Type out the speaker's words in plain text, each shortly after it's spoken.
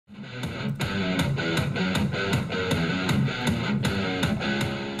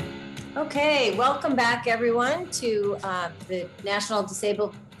Okay, welcome back everyone to the National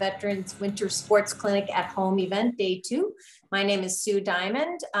Disabled Veterans Winter Sports Clinic at Home event, day 2. My name is Sue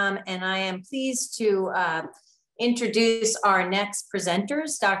Diamond, and I am pleased to introduce our next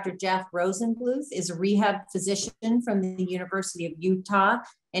presenters. Dr. Jeff Rosenbluth is a rehab physician from the University of Utah,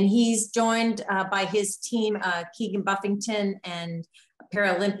 and he's joined by his team, Keegan Buffington and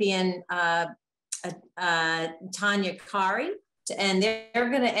Paralympian Tanya Kari. And they're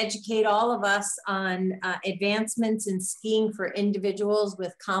going to educate all of us on advancements in skiing for individuals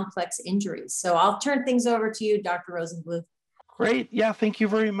with complex injuries. So I'll turn things over to you, Dr. Rosenbluth. Great. Yeah, thank you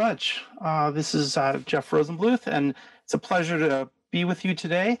very much. This is Jeff Rosenbluth, and it's a pleasure to be with you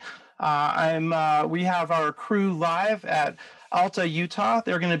today. We have our crew live at Alta, Utah.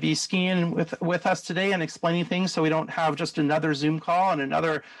 They're going to be skiing with us today and explaining things so we don't have just another Zoom call and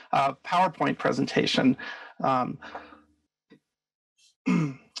another PowerPoint presentation.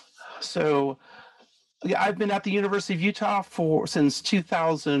 So I've been at the University of Utah since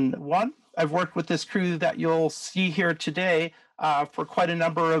 2001. I've worked with this crew that you'll see here today for quite a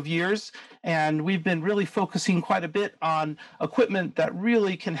number of years, and we've been really focusing quite a bit on equipment that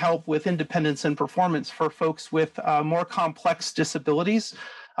really can help with independence and performance for folks with more complex disabilities.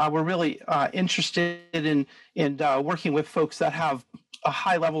 We're really interested in working with folks that have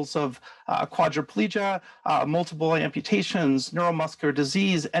high levels of quadriplegia, multiple amputations, neuromuscular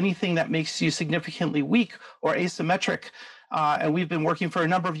disease, anything that makes you significantly weak or asymmetric. And we've been working for a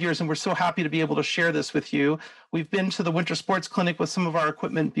number of years, and we're so happy to be able to share this with you. We've been to the Winter Sports Clinic with some of our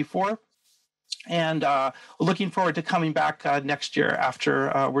equipment before, and we're looking forward to coming back next year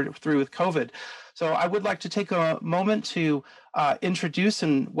after we're through with COVID. So I would like to take a moment to introduce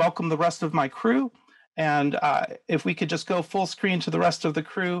and welcome the rest of my crew. And if we could just go full screen to the rest of the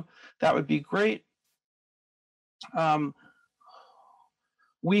crew, that would be great.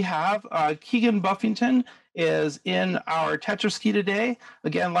 We have Keegan Buffington is in our TetraSki today.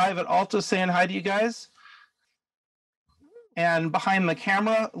 Again, live at Alta, saying hi to you guys. And behind the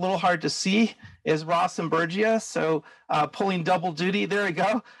camera, a little hard to see, is Ross Imburgia. So pulling double duty, there we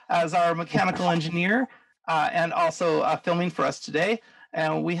go, as our mechanical engineer and also filming for us today.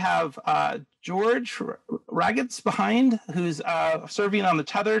 And we have George Raggets behind, who's serving on the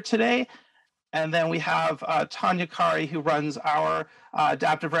tether today. And then we have Tanya Kari, who runs our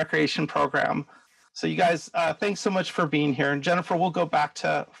adaptive recreation program. So you guys, thanks so much for being here. And Jennifer, we'll go back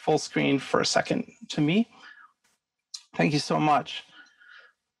to full screen for a second to me. Thank you so much.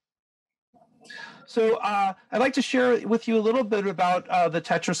 So I'd like to share with you a little bit about the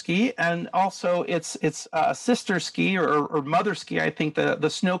TetraSki and also its sister ski or mother ski, I think, the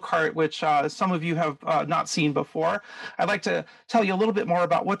snow cart, which some of you have not seen before. I'd like to tell you a little bit more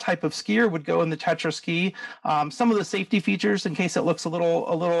about what type of skier would go in the TetraSki, some of the safety features in case it looks a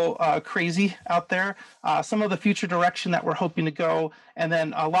little crazy out there, some of the future direction that we're hoping to go, and then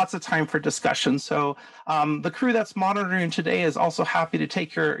lots of time for discussion. So the crew that's monitoring today is also happy to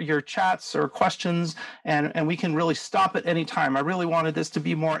take your chats or questions, and we can really stop at any time. I really wanted this to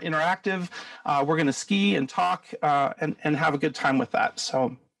be more interactive. We're going to ski and talk and have a good time with that.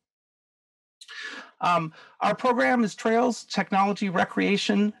 So our program is Trails, Technology,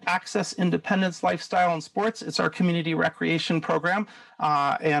 Recreation, Access, Independence, Lifestyle, and Sports. It's our community recreation program,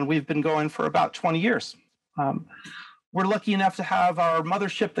 and we've been going for about 20 years. We're lucky enough to have our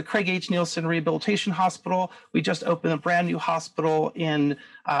mothership, the Craig H. Nielsen Rehabilitation Hospital. We just opened a brand new hospital in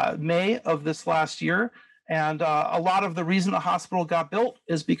May of this last year. And a lot of the reason the hospital got built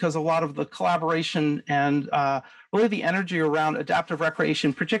is because a lot of the collaboration and really the energy around adaptive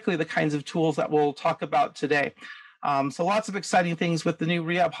recreation, particularly the kinds of tools that we'll talk about today. So lots of exciting things with the new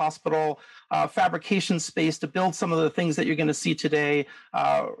rehab hospital, fabrication space to build some of the things that you're going to see today.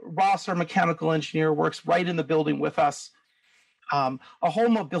 Ross, our mechanical engineer, works right in the building with us. A whole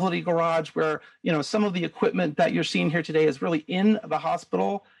mobility garage where, some of the equipment that you're seeing here today is really in the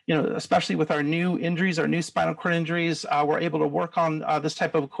hospital, especially with our new injuries, our new spinal cord injuries. We're able to work on this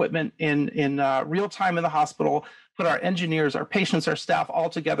type of equipment in real time in the hospital, put our engineers, our patients, our staff all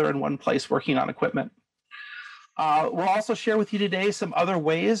together in one place working on equipment. We'll also share with you today some other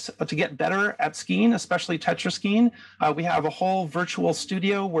ways to get better at skiing, especially TetraSkiing. We have a whole virtual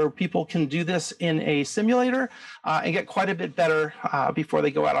studio where people can do this in a simulator and get quite a bit better before they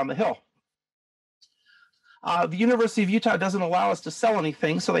go out on the hill. The University of Utah doesn't allow us to sell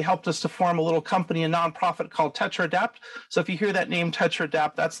anything, so they helped us to form a little company, a nonprofit called TetraAdapt. So if you hear that name,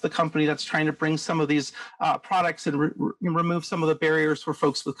 TetraAdapt, that's the company that's trying to bring some of these products and remove some of the barriers for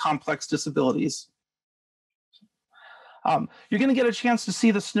folks with complex disabilities. You're going to get a chance to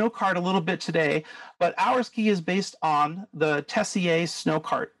see the snow cart a little bit today, but our ski is based on the TetraSki snow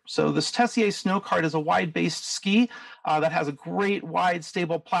cart. So this TetraSki snow cart is a wide-based ski that has a great wide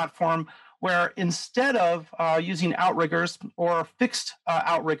stable platform where instead of using outriggers or fixed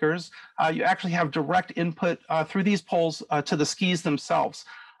outriggers, you actually have direct input through these poles to the skis themselves.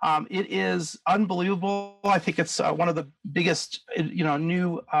 It is unbelievable. I think it's one of the biggest,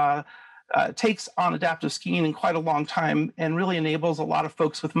 new takes on adaptive skiing in quite a long time, and really enables a lot of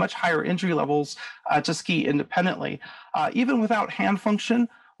folks with much higher injury levels to ski independently. Even without hand function,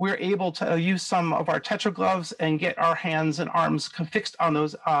 we're able to use some of our Tetra gloves and get our hands and arms fixed on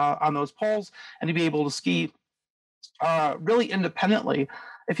those poles, and to be able to ski really independently.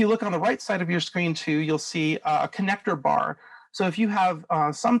 If you look on the right side of your screen too, you'll see a connector bar. So if you have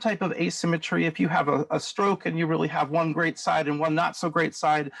some type of asymmetry, if you have a stroke and you really have one great side and one not so great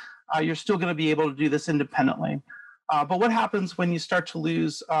side, you're still going to be able to do this independently. But what happens when you start to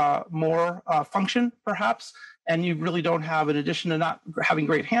lose more function, perhaps, and you really don't have, in addition to not having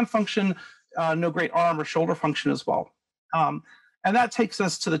great hand function, no great arm or shoulder function as well? And that takes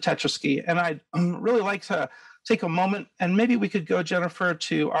us to the TetraSki. And I'd really like to take a moment, and maybe we could go, Jennifer,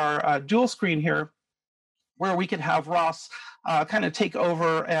 to our dual screen here, where we could have Ross kind of take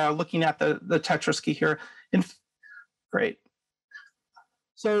over looking at the TetraSki here. Great.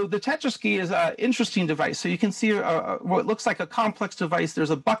 So the TetraSki is an interesting device. So you can see what looks like a complex device. There's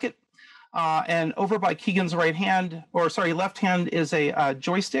a bucket, and over by Keegan's left hand is a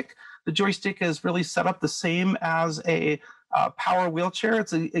joystick. The joystick is really set up the same as a power wheelchair.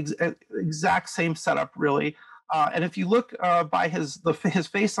 It's the exact same setup, really. And if you look by his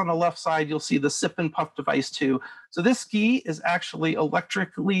face on the left side, you'll see the sip and puff device too. So this ski is actually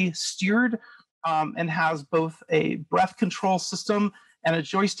electrically steered and has both a breath control system and a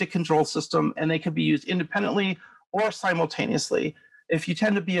joystick control system, and they can be used independently or simultaneously. If you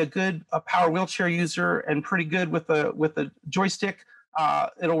tend to be a good power wheelchair user and pretty good with the joystick,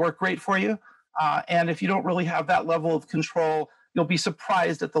 it'll work great for you. And if you don't really have that level of control, you'll be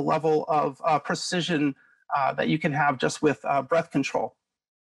surprised at the level of precision that you can have just with breath control.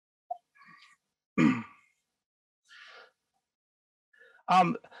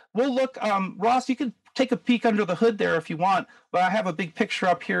 We'll look, Ross, you can take a peek under the hood there if you want, but I have a big picture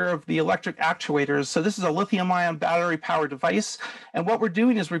up here of the electric actuators. So this is a lithium-ion battery powered device. And what we're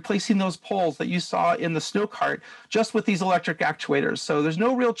doing is replacing those poles that you saw in the snow cart just with these electric actuators. So there's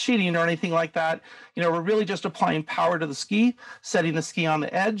no real cheating or anything like that. We're really just applying power to the ski, setting the ski on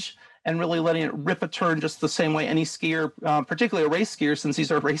the edge, and really letting it rip a turn just the same way any skier, particularly a race skier, since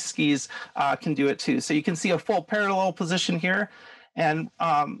these are race skis, can do it too. So you can see a full parallel position here. And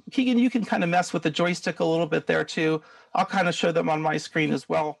Keegan, you can kind of mess with the joystick a little bit there too. I'll kind of show them on my screen as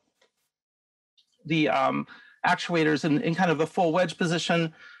well. The actuators in kind of the full wedge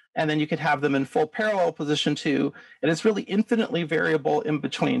position, and then you could have them in full parallel position too. And it's really infinitely variable in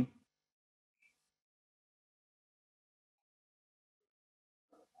between.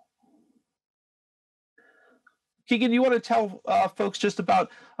 Keegan, you want to tell folks just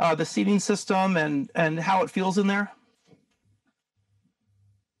about the seating system and how it feels in there?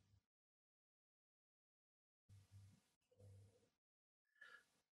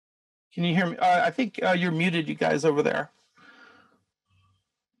 Can you hear me? I think you're muted, you guys over there.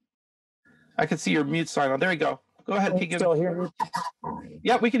 I can see your mute sign on. There you go. Go ahead, Keegan. Still hear me?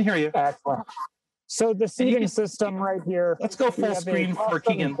 Yeah, we can hear you. Excellent. So the seating system right here. Let's go full screen for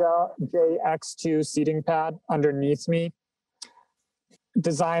Keegan. JX2 seating pad underneath me,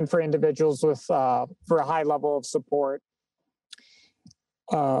 designed for individuals with for a high level of support.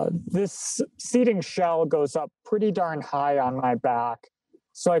 This seating shell goes up pretty darn high on my back,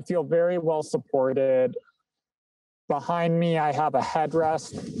 so I feel very well supported. Behind me, I have a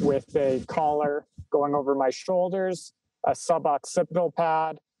headrest with a collar going over my shoulders, a suboccipital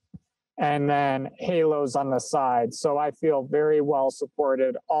pad, and then halos on the side. So I feel very well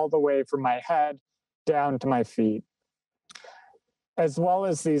supported all the way from my head down to my feet. As well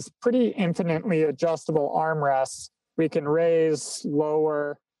as these pretty infinitely adjustable armrests, we can raise,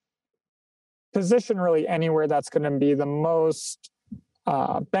 lower, position really anywhere that's going to be the most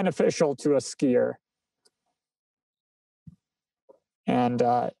beneficial to a skier. And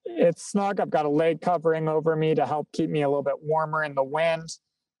it's snug. I've got a leg covering over me to help keep me a little bit warmer in the wind.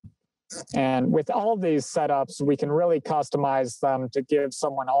 And with all of these setups, we can really customize them to give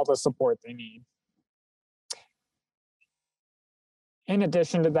someone all the support they need. In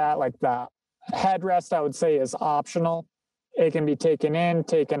addition to that, like the headrest, I would say is optional. It can be taken in,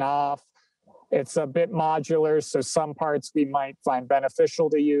 taken off. It's a bit modular, so some parts we might find beneficial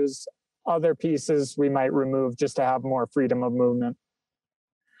to use, other pieces we might remove just to have more freedom of movement.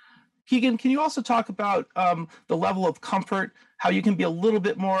 Keegan, can you also talk about the level of comfort, how you can be a little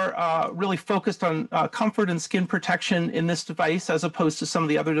bit more really focused on comfort and skin protection in this device as opposed to some of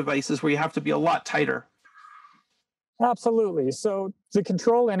the other devices where you have to be a lot tighter? Absolutely. So the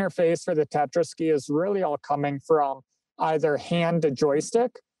control interface for the TetraSki is really all coming from either hand to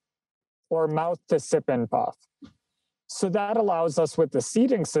joystick or mouth to sip and puff. So that allows us with the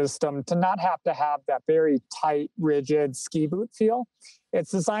seating system to not have to have that very tight, rigid ski boot feel.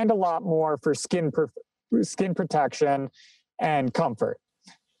 It's designed a lot more for skin protection and comfort.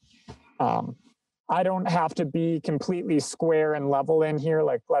 I don't have to be completely square and level in here.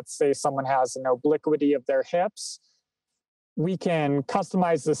 Like, let's say someone has an obliquity of their hips. We can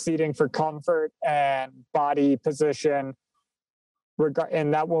customize the seating for comfort and body position,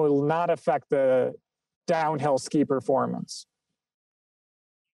 and that will not affect the downhill ski performance.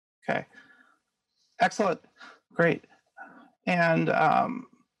 Okay, excellent, great. And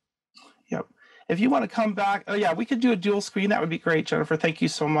yep, if you want to come back, oh yeah, we could do a dual screen. That would be great, Jennifer. Thank you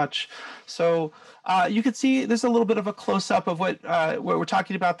so much. So you can see there's a little bit of a close-up of what we're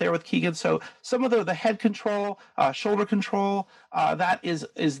talking about there with Keegan. So some of the head control, shoulder control, that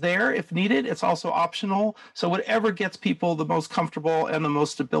is there if needed. It's also optional. So whatever gets people the most comfortable and the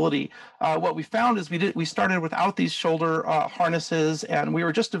most stability. What we found is we started without these shoulder harnesses, and we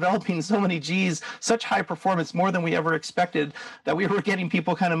were just developing so many Gs, such high performance, more than we ever expected, that we were getting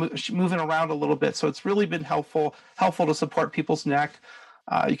people kind of moving around a little bit. So it's really been helpful to support people's neck.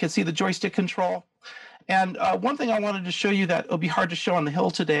 You can see the joystick control. And one thing I wanted to show you that it'll be hard to show on the hill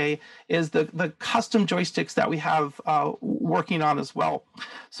today is the custom joysticks that we have working on as well.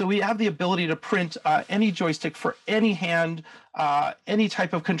 So we have the ability to print any joystick for any hand, any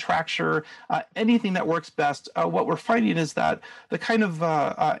type of contracture, anything that works best. What we're finding is that the kind of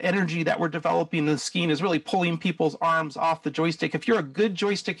energy that we're developing in the skiing is really pulling people's arms off the joystick. If you're a good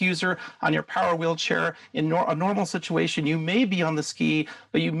joystick user on your power wheelchair, in a normal situation, you may be on the ski,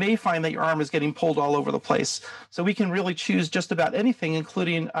 but you may find that your arm is getting pulled all over the place. So we can really choose just about anything,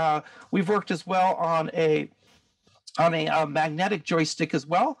 including we've worked as well on a magnetic joystick as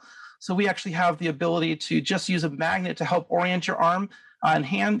well. So we actually have the ability to just use a magnet to help orient your arm and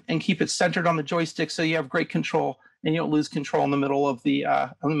hand and keep it centered on the joystick, so you have great control and you don't lose control in the middle of the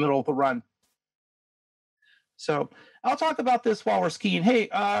run. So I'll talk about this while we're skiing. Hey,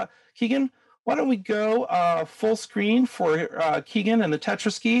 Keegan, why don't we go full screen for Keegan and the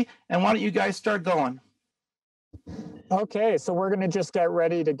TetraSki, and why don't you guys start going? Okay, so we're going to just get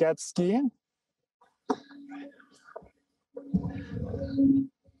ready to get skiing.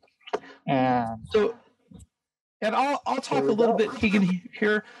 And I'll talk a little bit, Keegan,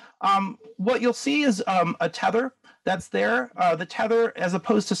 here. What you'll see is a tether that's there. The tether, as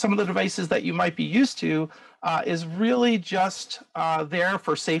opposed to some of the devices that you might be used to, is really just there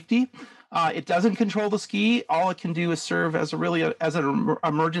for safety. It doesn't control the ski. All it can do is serve as an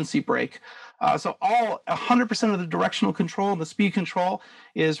emergency brake. So 100% of the directional control and the speed control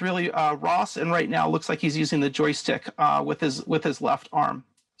is really Ross, and right now it looks like he's using the joystick with his left arm.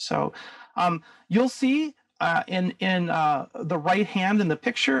 So you'll see in the right hand in the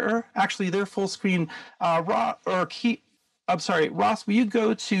picture, or actually they're full screen. Ross, will you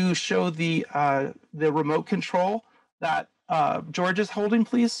go to show the remote control that George is holding,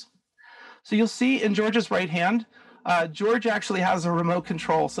 please? So you'll see in George's right hand, George actually has a remote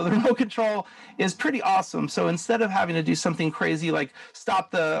control. So the remote control is pretty awesome. So instead of having to do something crazy like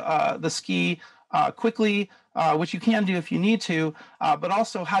stop the ski quickly, which you can do if you need to, but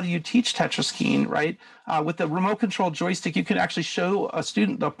also how do you teach TetraSkiing, right? With the remote control joystick, you can actually show a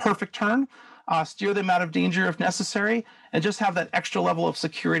student the perfect turn, steer them out of danger if necessary, and just have that extra level of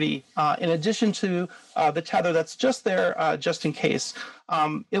security in addition to the tether that's just there just in case.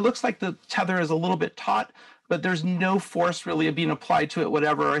 It looks like the tether is a little bit taut, but there's no force really being applied to it,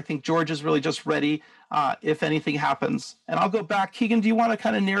 whatever. I think George is really just ready if anything happens. And I'll go back. Keegan, do you want to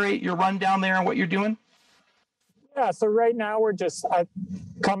kind of narrate your run down there and what you're doing? Yeah, so right now we're just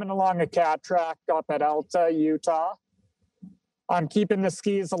coming along a cat track up at Alta, Utah. I'm keeping the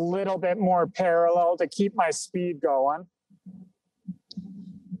skis a little bit more parallel to keep my speed going.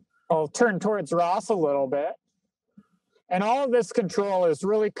 I'll turn towards Ross a little bit. And all of this control is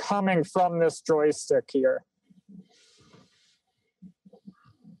really coming from this joystick here.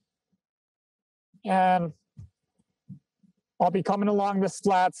 And I'll be coming along this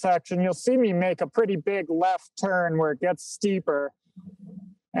flat section. You'll see me make a pretty big left turn where it gets steeper.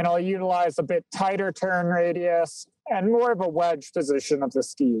 And I'll utilize a bit tighter turn radius and more of a wedge position of the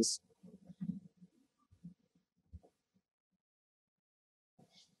skis.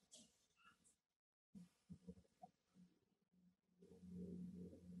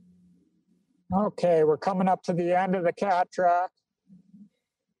 Okay, we're coming up to the end of the cat track.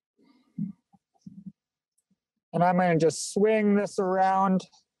 And I'm going to just swing this around,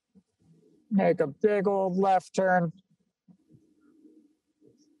 make a big old left turn.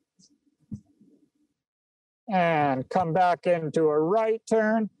 And come back into a right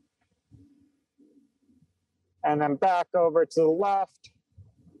turn. And then back over to the left.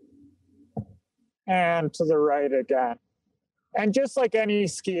 And to the right again. And just like any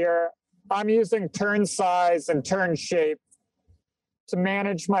skier, I'm using turn size and turn shape to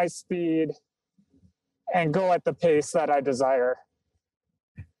manage my speed and go at the pace that I desire.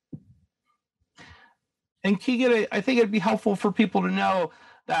 And Keegan, I think it'd be helpful for people to know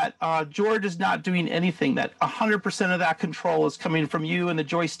that George is not doing anything, that 100% of that control is coming from you and the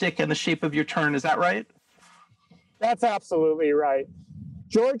joystick and the shape of your turn. Is that right? That's absolutely right.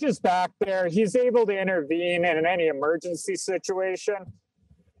 George is back there. He's able to intervene in any emergency situation.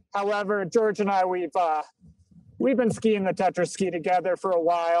 However, George and I, we've been skiing the TetraSki together for a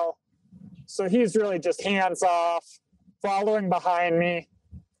while. So he's really just hands off, following behind me.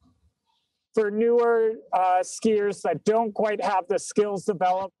 For newer skiers that don't quite have the skills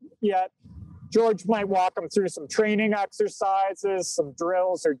developed yet, George might walk them through some training exercises, some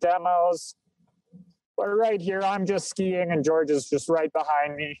drills or demos. But right here, I'm just skiing and George is just right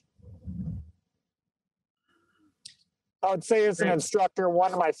behind me. I would say as an instructor,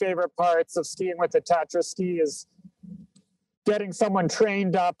 one of my favorite parts of skiing with the TetraSki is getting someone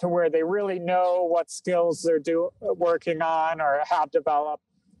trained up to where they really know what skills they're working on or have developed.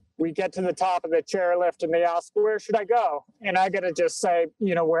 We get to the top of the chairlift and they ask, where should I go? And I got to just say,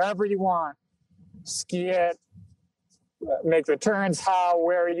 wherever you want, ski it, make the turns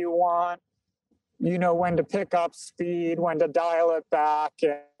where you want, when to pick up speed, when to dial it back.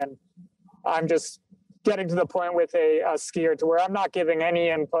 And I'm just getting to the point with a skier to where I'm not giving any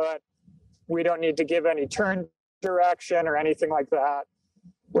input. We don't need to give any turn direction or anything like that.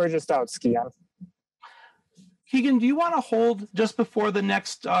 We're just out skiing. Keegan, do you want to hold just before the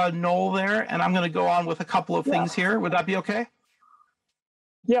next knoll there? And I'm going to go on with a couple of things here. Would that be okay?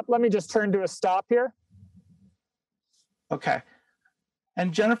 Yep, let me just turn to a stop here. Okay.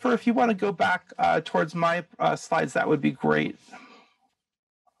 And Jennifer, if you want to go back towards my slides, that would be great.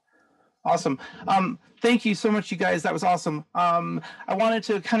 Awesome. Thank you so much, you guys. That was awesome. I wanted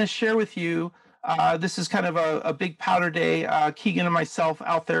to kind of share with you, this is kind of a big powder day, Keegan and myself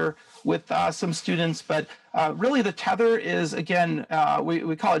out there with some students, but really the tether is, again,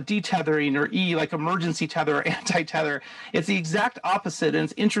 we call it detethering, or E, like emergency tether or anti-tether. It's the exact opposite, and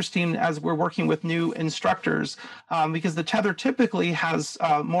it's interesting as we're working with new instructors, because the tether typically has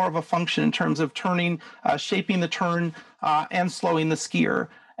more of a function in terms of turning, shaping the turn, and slowing the skier.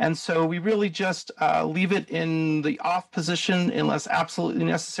 And so we really just leave it in the off position unless absolutely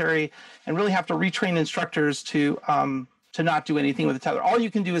necessary, and really have to retrain instructors to not do anything with the tether. All you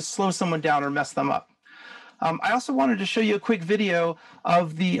can do is slow someone down or mess them up. I also wanted to show you a quick video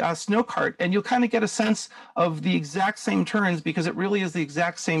of the snow cart, and you'll kind of get a sense of the exact same turns because it really is the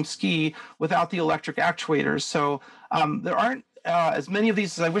exact same ski without the electric actuators. So there aren't as many of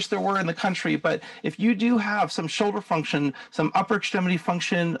these as I wish there were in the country, but if you do have some shoulder function, some upper extremity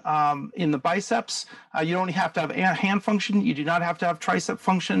function in the biceps, you only have to have hand function, you do not have to have tricep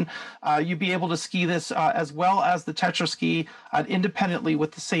function, you'd be able to ski this as well as the TetraSki independently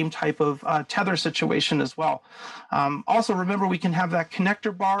with the same type of tether situation as well. Also, remember, we can have that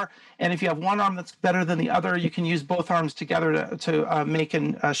connector bar, and if you have one arm that's better than the other, you can use both arms together to make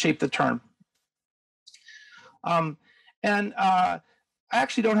and shape the turn. And I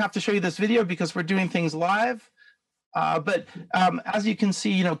actually don't have to show you this video because we're doing things live. But as you can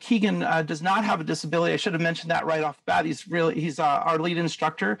see, Keegan does not have a disability. I should have mentioned that right off the bat. He's our lead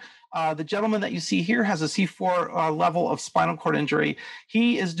instructor. The gentleman that you see here has a C4 level of spinal cord injury.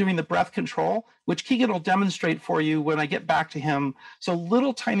 He is doing the breath control, which Keegan will demonstrate for you when I get back to him. So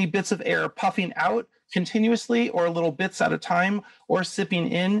little tiny bits of air puffing out continuously or little bits at a time or sipping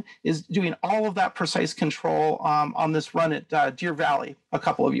in is doing all of that precise control on this run at Deer Valley a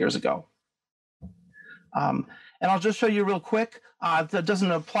couple of years ago. And I'll just show you real quick. That doesn't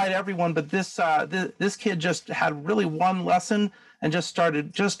apply to everyone, but this kid just had really one lesson and just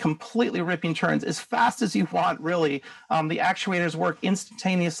started just completely ripping turns as fast as you want, really. The actuators work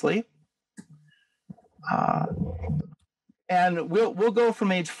instantaneously. And we'll go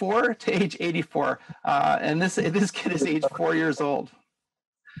from age 4 to age 84. And this kid is age 4 years old.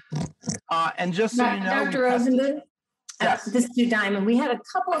 And just so you know, Dr. Rosenberg, Yes. This is Sue Diamond. We had a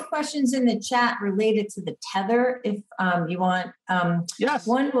couple of questions in the chat related to the tether, if you want. Yes.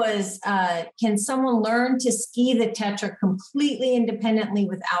 One was, can someone learn to ski the Tetra completely independently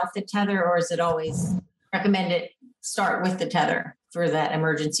without the tether, or is it always recommended start with the tether for that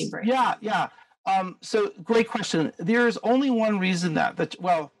emergency brake? Yeah. So great question. There's only one reason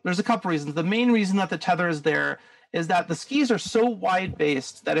well, there's a couple reasons. The main reason that the tether is there is that the skis are so wide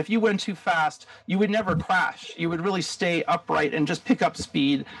based that if you went too fast, you would never crash. You would really stay upright and just pick up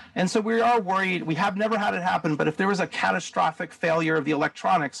speed. And so we are worried. We have never had it happen, but if there was a catastrophic failure of the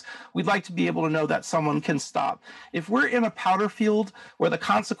electronics, we'd like to be able to know that someone can stop. If we're in a powder field where the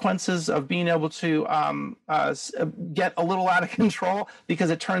consequences of being able to get a little out of control because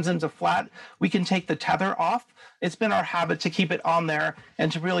it turns into flat, we can take the tether off. It's been our habit to keep it on there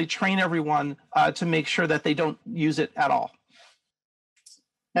and to really train everyone to make sure that they don't use it at all.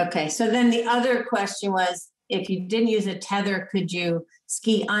 Okay, so then the other question was, if you didn't use a tether, could you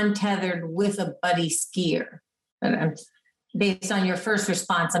ski untethered with a buddy skier? But based on your first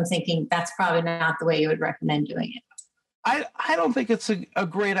response, I'm thinking that's probably not the way you would recommend doing it. I don't think it's a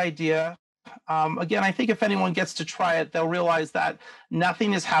great idea. Again, I think if anyone gets to try it, they'll realize that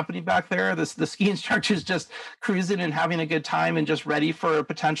nothing is happening back there. The ski instructor is just cruising and having a good time and just ready for a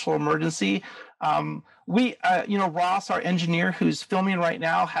potential emergency. Ross, our engineer who's filming right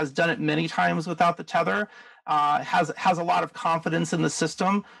now, has done it many times without the tether, has a lot of confidence in the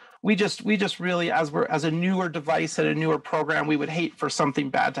system. We just really, as a newer device and a newer program, we would hate for something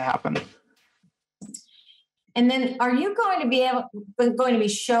bad to happen. And then, are you going to be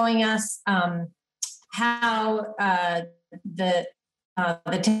showing us how the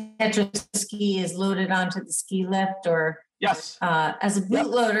TetraSki is loaded onto the ski lift? Or yes, as a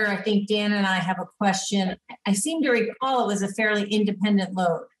bootloader, I think Dan and I have a question. I seem to recall it was a fairly independent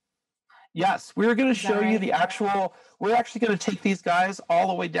load. Yes, we're going to show you the actual. We're actually going to take these guys all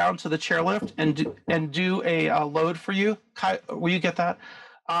the way down to the chairlift and do a load for you. Kai, will you get that?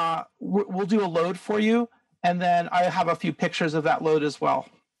 We'll do a load for you. And then I have a few pictures of that load as well.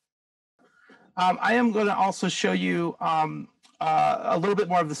 I am going to also show you a little bit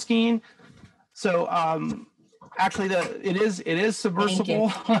more of the skiing. So actually, it is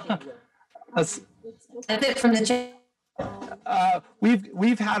submersible. That's it from the chat.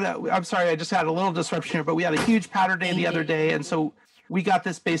 We've had I'm sorry, I just had a little disruption here, but we had a huge powder day the other day, and so we got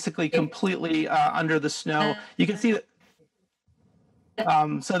this basically completely under the snow. You can see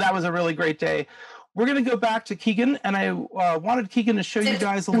that. So that was a really great day. We're going to go back to Keegan, and I wanted Keegan to show you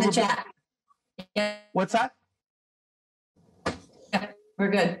guys a little bit. Yeah. What's that? Yeah, we're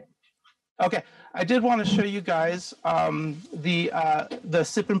good. Okay, I did want to show you guys the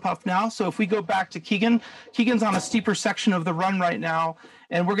sip and puff now. So if we go back to Keegan's on a steeper section of the run right now,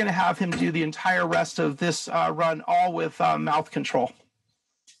 and we're going to have him do the entire rest of this run all with mouth control.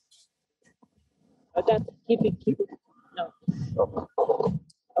 Keep it. No.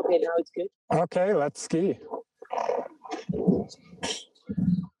 Okay, now it's good. Okay, let's ski.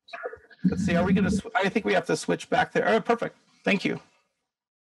 Let's see, are we going to, I think we have to switch back there. Oh, perfect. Thank you.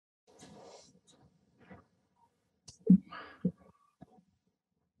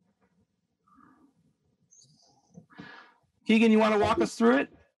 Keegan, you want to walk us through it?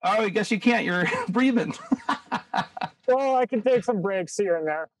 Oh, I guess you can't. You're breathing. Well, I can take some breaks here and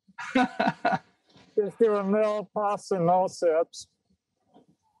there. Just doing little puffs and little sips.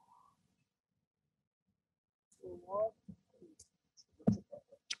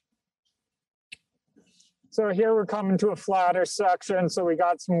 So here we're coming to a flatter section, so we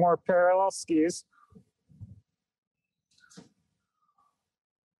got some more parallel skis.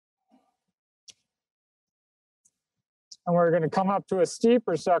 And we're going to come up to a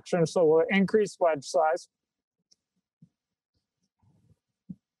steeper section, so we'll increase wedge size.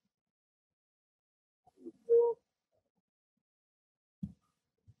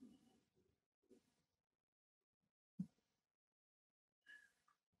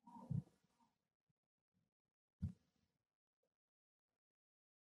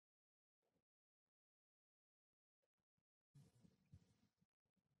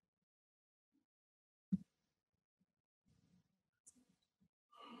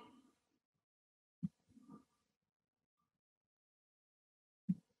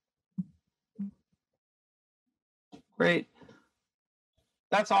 Great.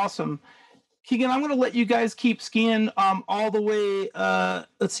 That's awesome. Keegan, I'm going to let you guys keep skiing all the way.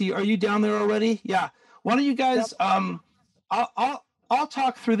 Let's see. Are you down there already? Yeah. Why don't you guys, I'll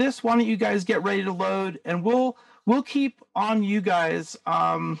talk through this. Why don't you guys get ready to load, and we'll keep on you guys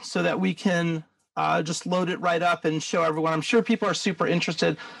so that we can just load it right up and show everyone. I'm sure people are super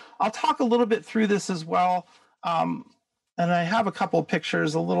interested. I'll talk a little bit through this as well. and I have a couple of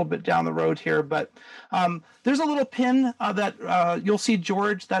pictures a little bit down the road here, but there's a little pin that you'll see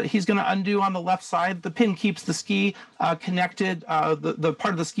George that he's going to undo on the left side. The pin keeps the ski connected, the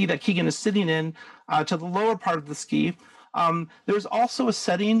part of the ski that Keegan is sitting in, to the lower part of the ski. There's also a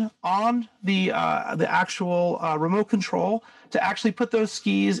setting on the actual remote control to actually put those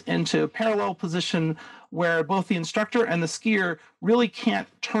skis into parallel position where both the instructor and the skier really can't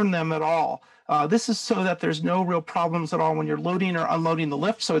turn them at all. This is so that there's no real problems at all when you're loading or unloading the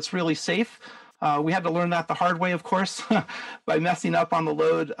lift, so it's really safe. We had to learn that the hard way, of course, by messing up on the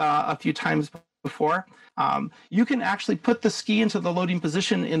load a few times before. You can actually put the ski into the loading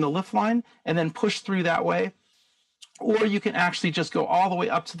position in the lift line and then push through that way. Or you can actually just go all the way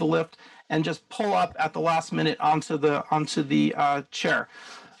up to the lift and just pull up at the last minute onto the chair.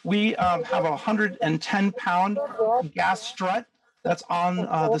 We have a 110-pound gas strut that's on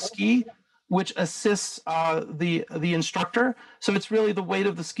the ski, which assists the instructor. So it's really the weight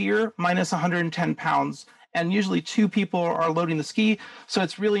of the skier minus 110 pounds. And usually 2 people are loading the ski. So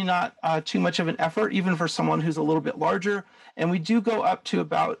it's really not too much of an effort, even for someone who's a little bit larger. And we do go up to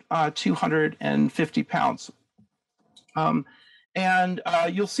about 250 pounds.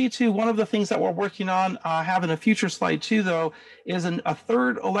 You'll see too, one of the things that we're working on, have in a future slide too, though, is a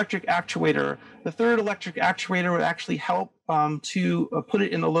third electric actuator. The third electric actuator would actually help to put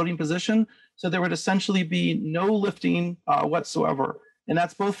it in the loading position. So there would essentially be no lifting whatsoever. And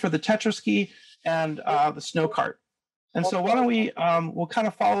that's both for the TetraSki and the snow cart. And so why don't we, we'll kind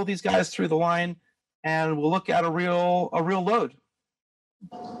of follow these guys through the line and we'll look at a real load.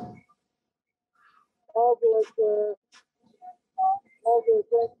 Okay,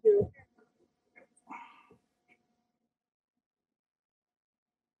 thank you.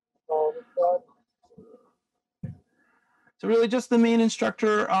 So really just the main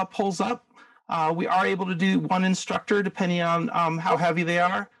instructor pulls up. We are able to do 1 instructor depending on how heavy they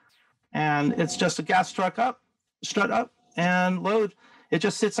are. And it's just a gas strut up and load. It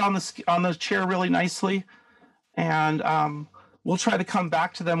just sits on the chair really nicely. And we'll try to come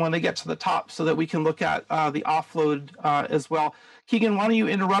back to them when they get to the top so that we can look at the offload as well. Keegan, why don't you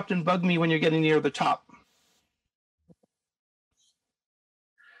interrupt and bug me when you're getting near the top?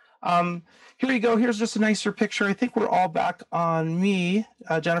 Here you go. Here's just a nicer picture. I think we're all back on me,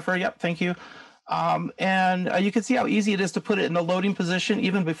 Jennifer. Yep, thank you. And you can see how easy it is to put it in the loading position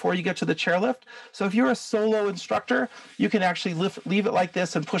even before you get to the chairlift. So if you're a solo instructor, you can actually leave it like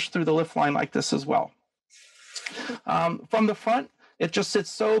this and push through the lift line like this as well. From the front, it just sits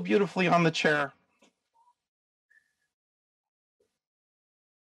so beautifully on the chair.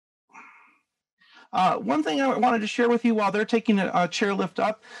 One thing I wanted to share with you while they're taking a chairlift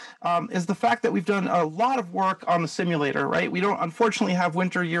up is the fact that we've done a lot of work on the simulator, right? We don't unfortunately have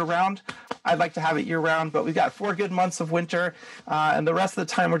winter year round. I'd like to have it year round, but we've got 4 good months of winter, and the rest of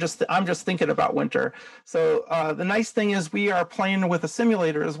the time I'm just thinking about winter. So the nice thing is we are playing with a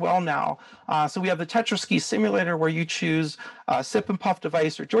simulator as well now. So we have the TetraSki simulator where you choose a sip and puff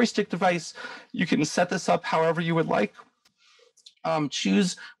device or joystick device. You can set this up however you would like.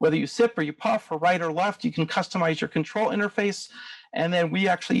 Choose whether you sip or you puff or right or left. You can customize your control interface. And then we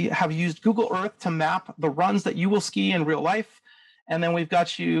actually have used Google Earth to map the runs that you will ski in real life. And then we've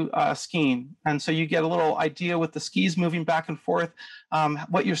got you skiing. And so you get a little idea with the skis moving back and forth,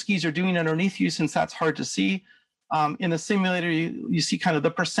 what your skis are doing underneath you, since that's hard to see. In the simulator, you see kind of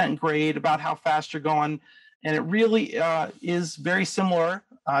the percent grade about how fast you're going. And it really is very similar.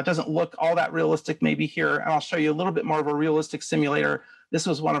 It doesn't look all that realistic maybe here, and I'll show you a little bit more of a realistic simulator. This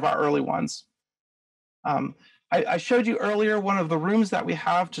was one of our early ones. I showed you earlier one of the rooms that we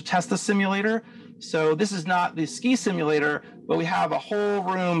have to test the simulator. So this is not the ski simulator, but we have a whole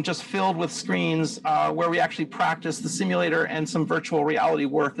room just filled with screens where we actually practice the simulator and some virtual reality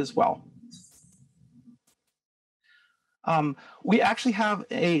work as well. We actually have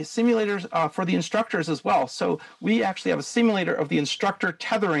a simulator for the instructors as well. So we actually have a simulator of the instructor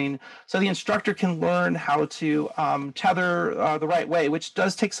tethering, so the instructor can learn how to tether the right way, which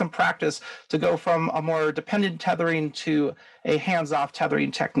does take some practice to go from a more dependent tethering to a hands-off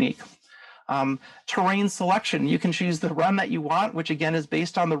tethering technique. Terrain selection, you can choose the run that you want, which again is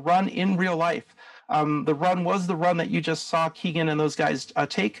based on the run in real life. The run was the run that you just saw Keegan and those guys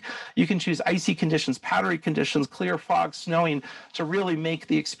take. You can choose icy conditions, powdery conditions, clear fog, snowing to really make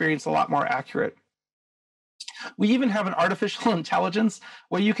the experience a lot more accurate. We even have an artificial intelligence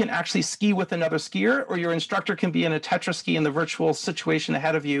where you can actually ski with another skier, or your instructor can be in a TetraSki in the virtual situation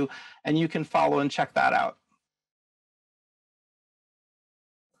ahead of you, and you can follow and check that out.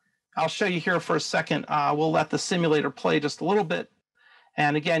 I'll show you here for a second. We'll let the simulator play just a little bit.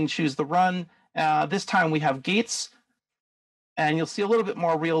 And again, choose the run. This time we have gates. And you'll see a little bit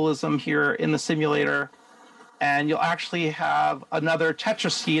more realism here in the simulator. And you'll actually have another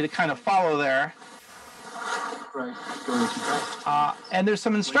TetraSki to kind of follow there. And there's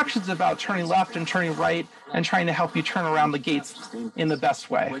some instructions about turning left and turning right and trying to help you turn around the gates in the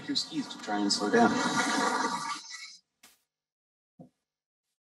best way. Wipe your skis to try and slow down.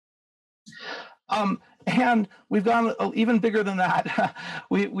 And we've gone even bigger than that.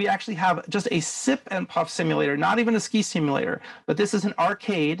 We actually have just a sip and puff simulator, not even a ski simulator, but this is an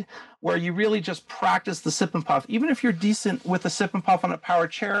arcade where you really just practice the sip and puff. Even if you're decent with the sip and puff on a power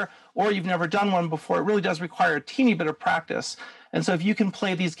chair or you've never done one before, it really does require a teeny bit of practice. And so if you can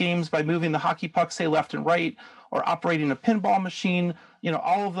play these games by moving the hockey puck, say left and right, or operating a pinball machine, you know,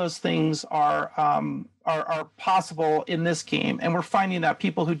 all of those things are possible in this game. And we're finding that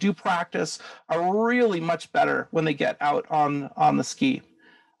people who do practice are really much better when they get out on the ski.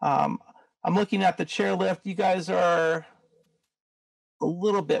 I'm looking at the chairlift. You guys are a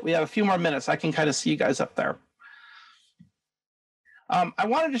little bit, we have a few more minutes. I can kind of see you guys up there. I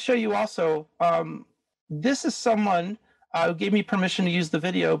wanted to show you also, this is someone who gave me permission to use the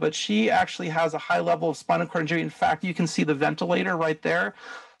video, but she actually has a high level of spinal cord injury. In fact, you can see the ventilator right there.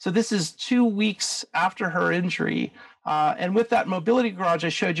 So this is 2 weeks after her injury. And with that mobility garage I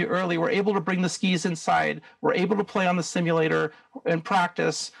showed you earlier, we're able to bring the skis inside. We're able to play on the simulator and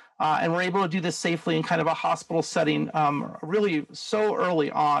practice. And we're able to do this safely in kind of a hospital setting, really so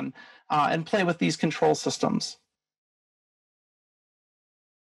early on, and play with these control systems.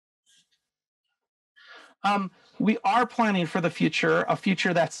 We are planning for the future, a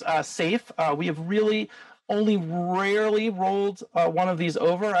future that's safe. We have really only rarely rolled one of these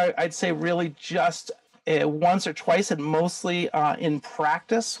over. I'd say really just once or twice, and mostly in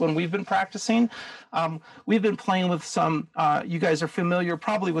practice when we've been practicing. We've been playing with some, you guys are familiar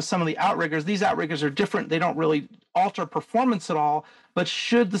probably with some of the outriggers. These outriggers are different. They don't really alter performance at all, but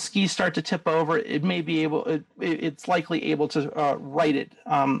should the ski start to tip over, it may be able, it's likely able to right it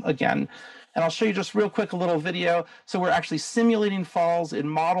again. And I'll show you just real quick a little video. So we're actually simulating falls in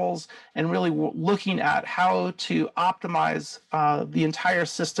models and really looking at how to optimize the entire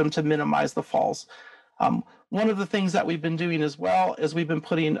system to minimize the falls. One of the things that we've been doing as well is we've been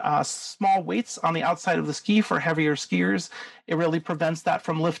putting small weights on the outside of the ski for heavier skiers. It really prevents that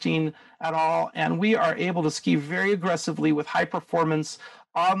from lifting at all. And we are able to ski very aggressively with high performance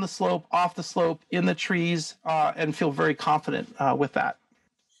on the slope, off the slope, in the trees, and feel very confident with that.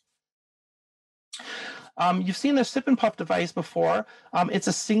 You've seen the sip and puff device before. It's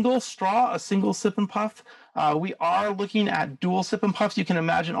a single straw, a single sip and puff. We are looking at dual sip and puffs. You can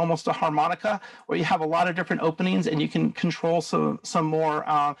imagine almost a harmonica where you have a lot of different openings and you can control some more.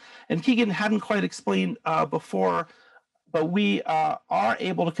 And Keegan hadn't quite explained before, but we are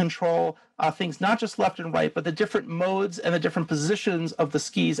able to control things not just left and right, but the different modes and the different positions of the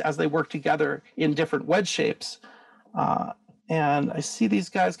skis as they work together in different wedge shapes. And I see these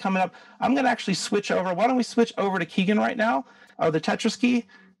guys coming up. I'm going to actually switch over. Why don't we switch over to Keegan right now, the TetraSki,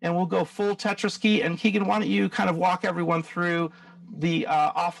 and we'll go full TetraSki. And Keegan, why don't you kind of walk everyone through the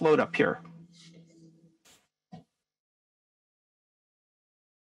offload up here?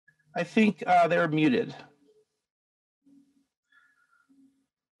 I think they're muted.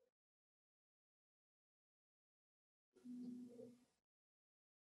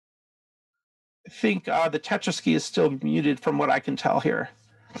 I think the TetraSki is still muted from what I can tell here.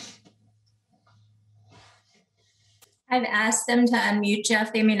 I've asked them to unmute,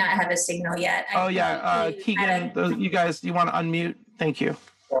 Jeff. They may not have a signal yet. Keegan, you guys, do you want to unmute? Thank you.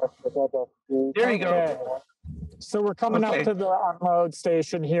 There you go. So we're coming up to the unload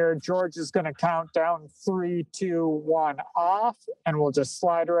station here. George is going to count down 3, 2, 1 off, and we'll just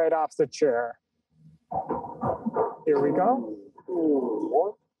slide right off the chair. Here we go.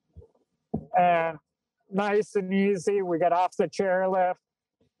 And nice and easy, we get off the chairlift.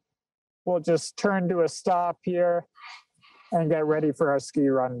 We'll just turn to a stop here and get ready for our ski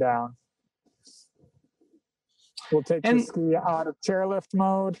rundown. We'll take the ski out of chairlift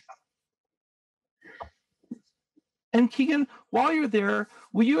mode. And Keegan, while you're there,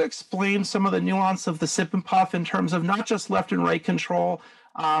 will you explain some of the nuance of the sip and puff in terms of not just left and right control,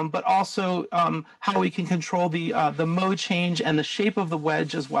 but also how we can control the mode change and the shape of the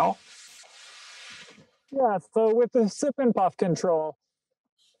wedge as well? Yeah, so with the sip and puff control,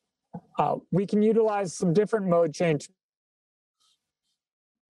 we can utilize some different mode change.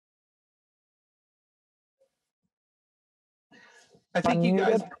 I think you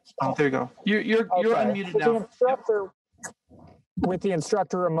guys. Oh, there you go. You're unmuted now. With the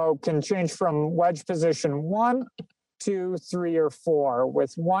instructor remote, can change from wedge position 1, 2, 3, or 4.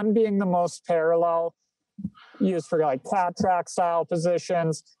 With 1 being the most parallel, used for like cat track style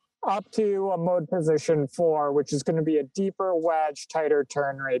positions, up to a mode position 4, which is going to be a deeper wedge, tighter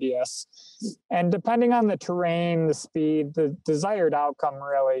turn radius. And depending on the terrain, the speed, the desired outcome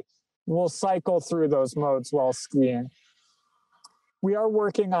really, we'll cycle through those modes while skiing. We are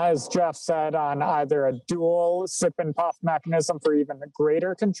working, as Jeff said, on either a dual sip and puff mechanism for even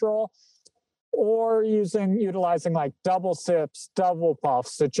greater control, or utilizing like double sips, double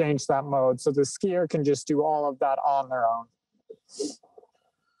puffs to change that mode, so the skier can just do all of that on their own.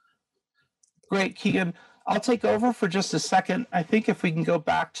 Great, Keegan. I'll take over for just a second. I think if we can go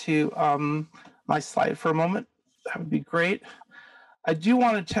back to my slide for a moment, that would be great. I do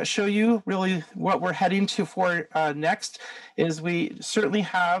want to show you really what we're heading to for next is we certainly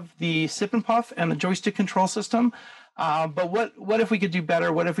have the sip and puff and the joystick control system, but what if we could do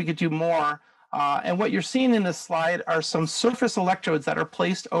better? What if we could do more? And what you're seeing in this slide are some surface electrodes that are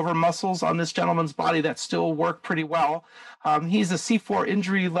placed over muscles on this gentleman's body that still work pretty well. He's a C4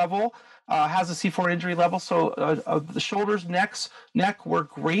 injury level. Has a C4 injury level, so the shoulders, neck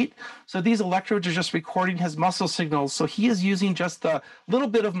work great. So these electrodes are just recording his muscle signals. So he is using just the little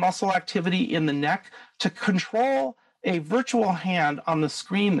bit of muscle activity in the neck to control a virtual hand on the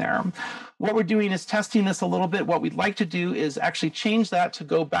screen there. What we're doing is testing this a little bit. What we'd like to do is actually change that to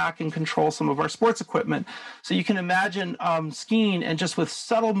go back and control some of our sports equipment. So you can imagine skiing and just with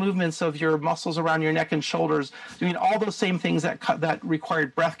subtle movements of your muscles around your neck and shoulders, doing all those same things that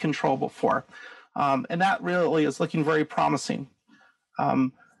required breath control before. And that really is looking very promising.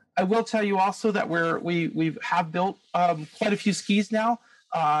 I will tell you also that we have built quite a few skis now.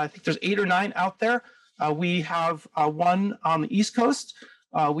 I think there's 8 or 9 out there. We have one on the East Coast.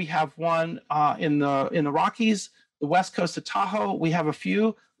 We have one in the Rockies, the West Coast of Tahoe. We have a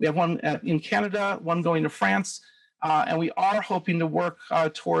few. We have one in Canada, one going to France, and we are hoping to work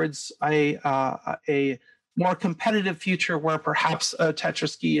towards a more competitive future where perhaps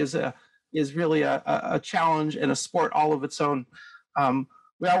TetraSki is really a challenge and a sport all of its own.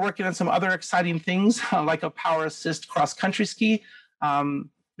 We are working on some other exciting things like a power assist cross country ski.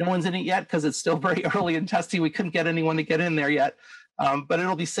 No one's in it yet because it's still very early in testing. We couldn't get anyone to get in there yet, but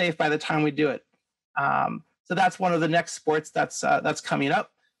it'll be safe by the time we do it. So that's one of the next sports that's coming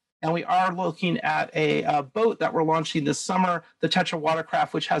up. And we are looking at a boat that we're launching this summer, the Tetra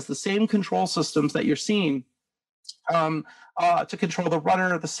Watercraft, which has the same control systems that you're seeing to control the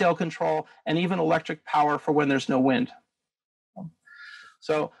rudder, the sail control, and even electric power for when there's no wind.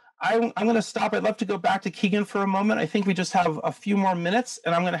 So I'm going to stop. I'd love to go back to Keegan for a moment. I think we just have a few more minutes,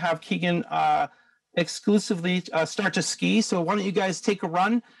 and I'm going to have Keegan exclusively start to ski. So why don't you guys take a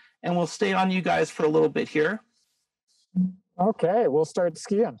run, and we'll stay on you guys for a little bit here. Okay, we'll start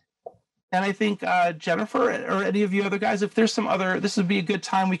skiing. And I think Jennifer or any of you other guys, if there's some other, this would be a good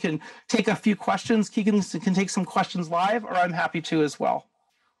time. We can take a few questions. Keegan can take some questions live, or I'm happy to as well.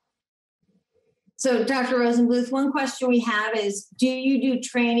 So Dr. Rosenbluth, one question we have is, do you do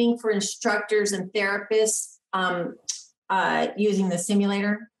training for instructors and therapists using the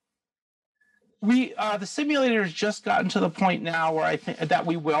simulator? The simulator has just gotten to the point now where I think that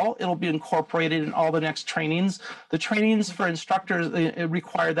it'll be incorporated in all the next trainings. The trainings for instructors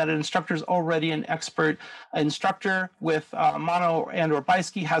require that an instructor is already an expert instructor with mono and or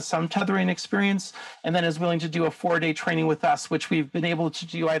biski, has some tethering experience, and then is willing to do a 4-day training with us, which we've been able to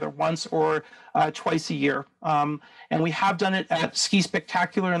do either once or twice a year. And we have done it at Ski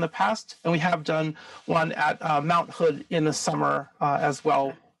Spectacular in the past, and we have done one at Mount Hood in the summer as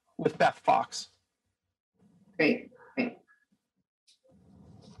well with Beth Fox. Great. And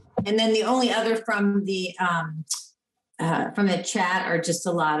then the only other from the chat are just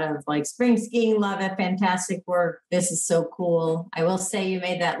a lot of like spring skiing, love it, fantastic work. This is so cool. I will say you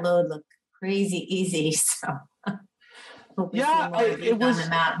made that load look crazy easy. So yeah, it was on the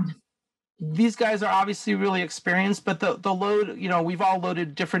mountain. These guys are obviously really experienced, but the load, we've all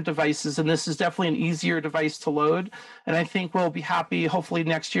loaded different devices, and this is definitely an easier device to load. And I think we'll be happy, hopefully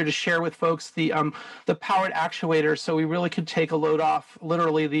next year, to share with folks the powered actuator, so we really could take a load off,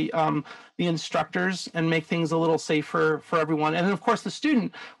 literally the instructors, and make things a little safer for everyone. And then, of course, the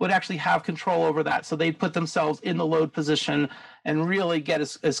student would actually have control over that, so they'd put themselves in the load position and really get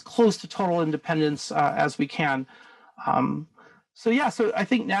as close to total independence as we can. So I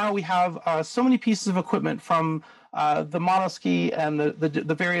think now we have so many pieces of equipment, from the monoski and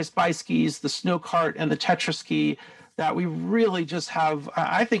the various biskis, the snow cart and the TetraSki, that we really just have,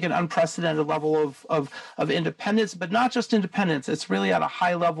 I think, an unprecedented level of independence, but not just independence. It's really at a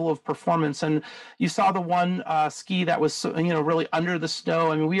high level of performance. And you saw the one ski that was, really under the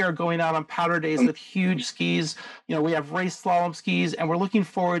snow. I mean, we are going out on powder days with huge skis. We have race slalom skis, and we're looking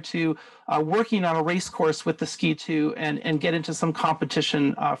forward to working on a race course with the ski too, and get into some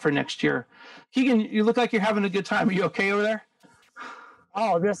competition for next year. Keegan, you look like you're having a good time. Are you okay over there?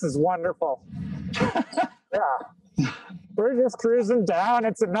 Oh, this is wonderful. Yeah. We're just cruising down.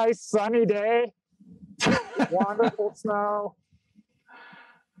 It's a nice sunny day. Wonderful snow.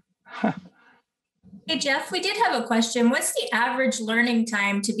 Hey, Jeff, we did have a question. What's the average learning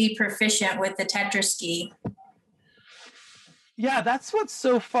time to be proficient with the TetraSki? Yeah, that's what's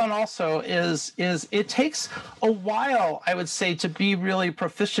so fun also is it takes a while, I would say, to be really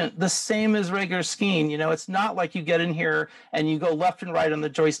proficient, the same as regular skiing. It's not like you get in here and you go left and right on the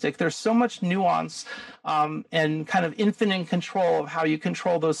joystick. There's so much nuance and kind of infinite control of how you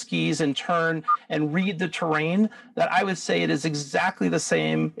control those skis and turn and read the terrain that I would say it is exactly the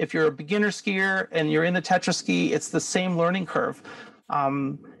same. If you're a beginner skier and you're in the TetraSki, it's the same learning curve.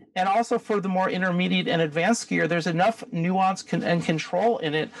 And also for the more intermediate and advanced skier, there's enough nuance and control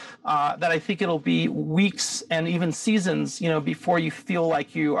in it that I think it'll be weeks and even seasons, before you feel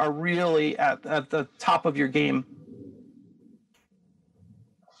like you are really at the top of your game.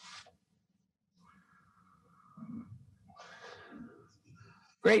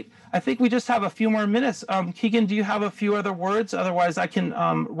 Great. I think we just have a few more minutes. Keegan, do you have a few other words? Otherwise, I can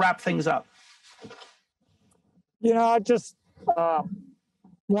wrap things up. I just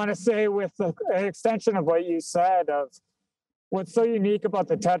want to say, with an extension of what you said, of what's so unique about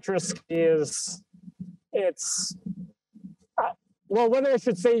the TetraSki is it's, whether I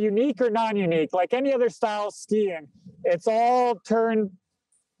should say unique or non-unique, like any other style of skiing, it's all turn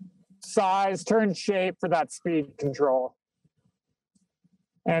size, turn shape for that speed control.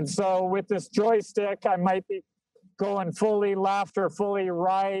 And so with this joystick, I might be going fully left or fully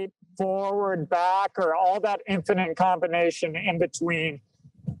right, forward, back, or all that infinite combination in between,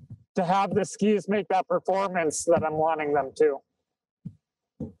 to have the skis make that performance that I'm wanting them to.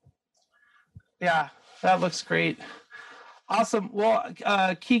 Yeah, that looks great. Awesome. Well,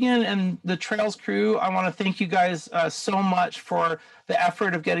 Keegan and the Trails crew, I want to thank you guys so much for the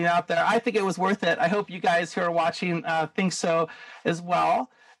effort of getting out there. I think it was worth it. I hope you guys who are watching think so as well.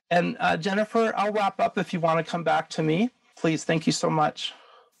 And Jennifer, I'll wrap up if you want to come back to me. Please, thank you so much.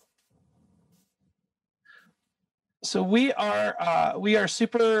 So we are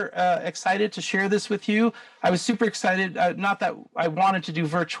super excited to share this with you. I was super excited, not that I wanted to do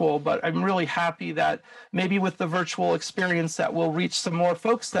virtual, but I'm really happy that maybe with the virtual experience that we'll reach some more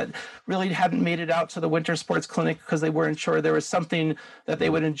folks that really hadn't made it out to the Winter Sports Clinic because they weren't sure there was something that they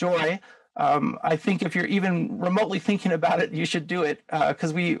would enjoy. I think if you're even remotely thinking about it, you should do it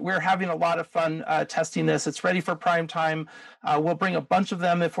because we're having a lot of fun testing this. It's ready for prime time. We'll bring a bunch of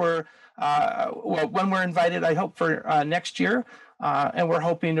them if we're when we're invited, I hope for next year. And we're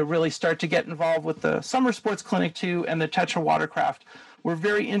hoping to really start to get involved with the Summer Sports Clinic too and the Tetra Watercraft. We're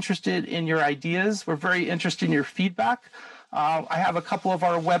very interested in your ideas. We're very interested in your feedback. I have a couple of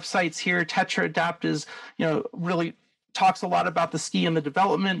our websites here. Tetra Adapt is, really talks a lot about the ski and the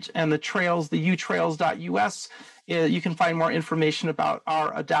development, and the trails, the utrails.us. You can find more information about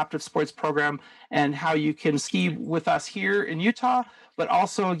our adaptive sports program and how you can ski with us here in Utah. But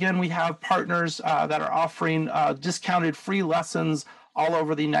also, again, we have partners that are offering discounted free lessons all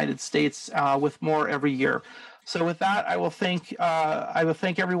over the United States with more every year. So with that, I will thank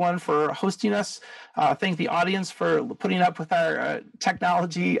everyone for hosting us. Thank the audience for putting up with our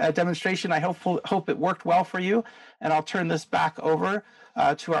technology demonstration. I hope it worked well for you. And I'll turn this back over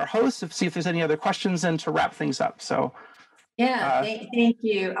to our host to see if there's any other questions and to wrap things up. So. Yeah, thank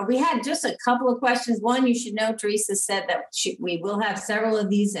you. We had just a couple of questions. One, you should know, Teresa said that we will have several of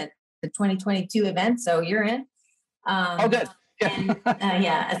these at the 2022 event, so you're in. Oh, good.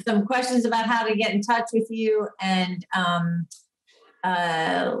 And some questions about how to get in touch with you. And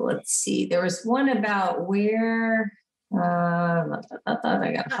let's see, there was one about where, I got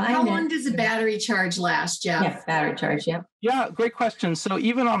to find How long does the battery charge last, Jeff? Yeah, battery charge, yeah. Yeah, great question. So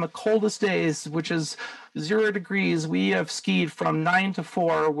even on the coldest days, which is 0 degrees, we have skied from 9 to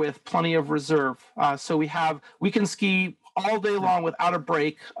 4 with plenty of reserve. So we can ski all day long without a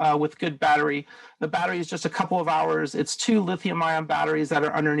break with good battery. The battery is just a couple of hours. It's 2 lithium-ion batteries that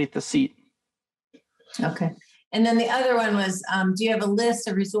are underneath the seat. Okay. And then the other one was, do you have a list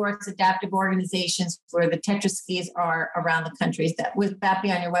of resorts, adaptive organizations where the TetraSkis are around the country? Would that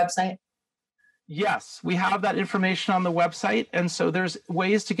be on your website? Yes, we have that information on the website. And so there's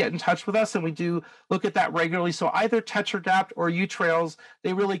ways to get in touch with us. And we do look at that regularly. So either TetraDapt or U-Trails,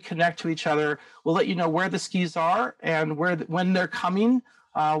 they really connect to each other. We'll let you know where the skis are and when they're coming.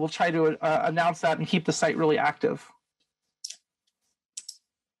 We'll try to announce that and keep the site really active.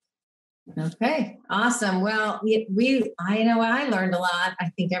 Okay, awesome. Well, I know I learned a lot. I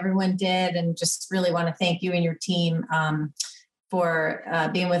think everyone did, and just really want to thank you and your team for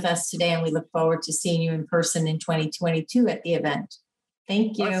being with us today. And we look forward to seeing you in person in 2022 at the event.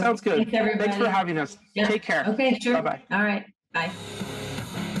 Thank you. That sounds good. Thanks, everybody. Thanks for having us. Yeah. Take care. Okay, sure. Bye-bye. All right. Bye.